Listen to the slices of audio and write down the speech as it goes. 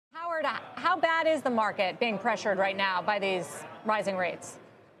Howard, how bad is the market being pressured right now by these rising rates?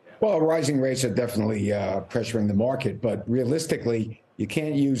 Well, rising rates are definitely pressuring the market, but realistically, you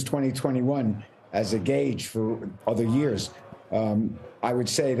can't use 2021 as a gauge for other years. I would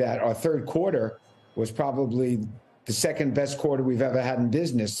say that our third quarter was probably the second best quarter we've ever had in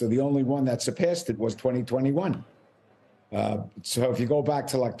business. So the only one that surpassed it was 2021. So if you go back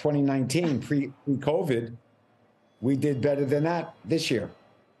to like 2019, pre-COVID, we did better than that this year.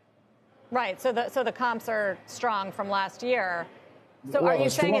 Right. So the comps are strong from last year. So Well, are you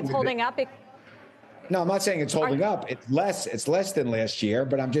saying it's holding up? No, I'm not saying it's holding up. It's less than last year,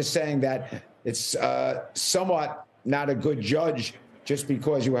 but I'm just saying that it's somewhat not a good judge just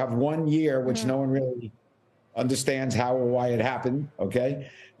because you have 1 year, which no one really understands how or why it happened. Okay.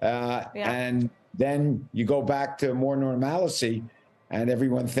 And then you go back to more normalcy and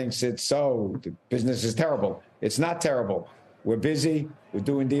everyone thinks the business is terrible. It's not terrible. We're busy. We're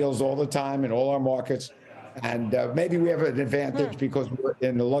doing deals all the time in all our markets. And maybe we have an advantage because we're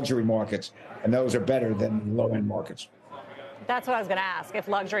in the luxury markets, and those are better than low-end markets. That's what I was going to ask, if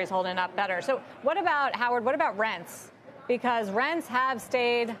luxury is holding up better. So what about, Howard, what about rents? Because rents have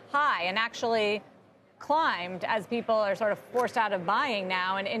stayed high and actually climbed as people are sort of forced out of buying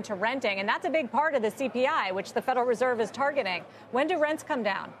now and into renting. And that's a big part of the CPI, which the Federal Reserve is targeting. When do rents come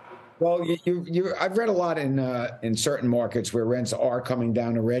down? Well, I've read a lot in certain markets where rents are coming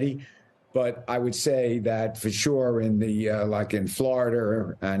down already. But I would say that for sure in the like in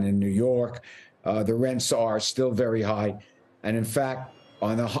Florida and in New York, the rents are still very high. And in fact,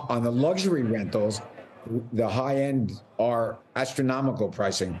 on the luxury rentals, the high end are astronomical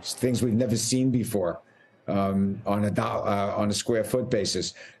pricing, things we've never seen before on a square foot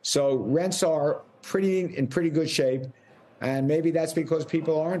basis. So rents are in pretty good shape. And maybe that's because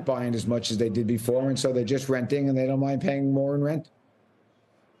people aren't buying as much as they did before. And so they're just renting and they don't mind paying more in rent.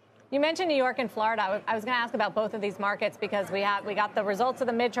 You mentioned New York and Florida. I was going to ask about both of these markets because we got the results of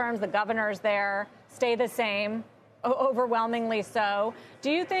the midterms. The governors there stay the same, overwhelmingly so.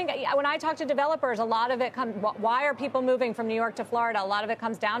 Do you think, when I talk to developers, a lot of it why are people moving from New York to Florida? A lot of it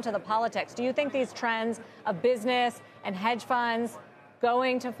comes down to the politics. Do you think these trends of business and hedge funds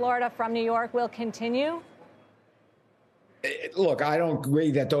going to Florida from New York will continue? Look, I don't agree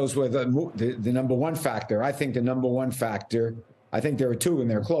that those were the number one factor. I think the number one factor, I think there are two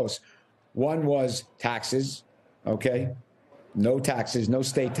and they're close. One was taxes, okay? No taxes, no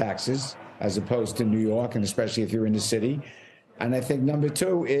state taxes, as opposed to New York, and especially if you're in the city. And I think number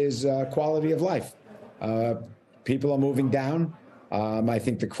two is quality of life. People are moving down. I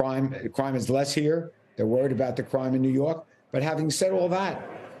think the crime is less here. They're worried about the crime in New York. But having said all that,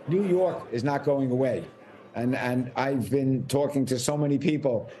 New York is not going away. And I've been talking to so many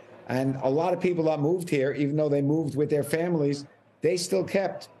people, and a lot of people that moved here, even though they moved with their families, they still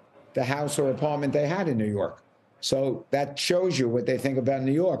kept the house or apartment they had in New York. So that shows you what they think about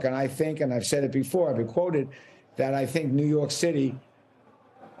New York. And I think, and I've said it before, I've been quoted, that I think New York City,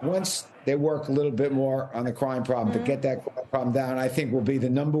 once they work a little bit more on the crime problem to get that problem down, I think will be the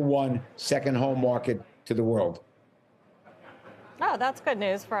number one second home market to the world. Oh, that's good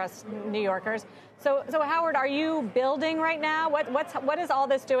news for us New Yorkers. So Howard, are you building right now? What is all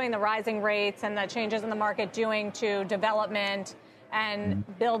this doing, the rising rates and the changes in the market doing to development and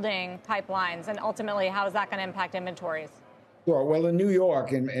building pipelines? And ultimately, how is that going to impact inventories? Sure. Well, in New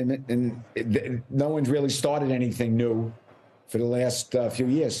York, no one's really started anything new for the last few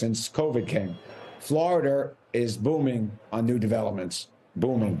years since COVID came. Florida is booming on new developments,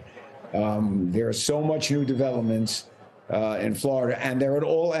 booming. There are so much new developments in Florida, and they're at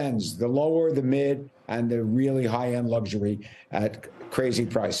all ends, the lower, the mid, and the really high-end luxury at crazy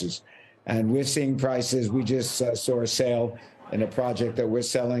prices. And we're seeing prices. We just saw a sale in a project that we're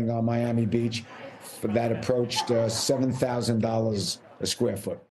selling on Miami Beach that approached $7,000 a square foot.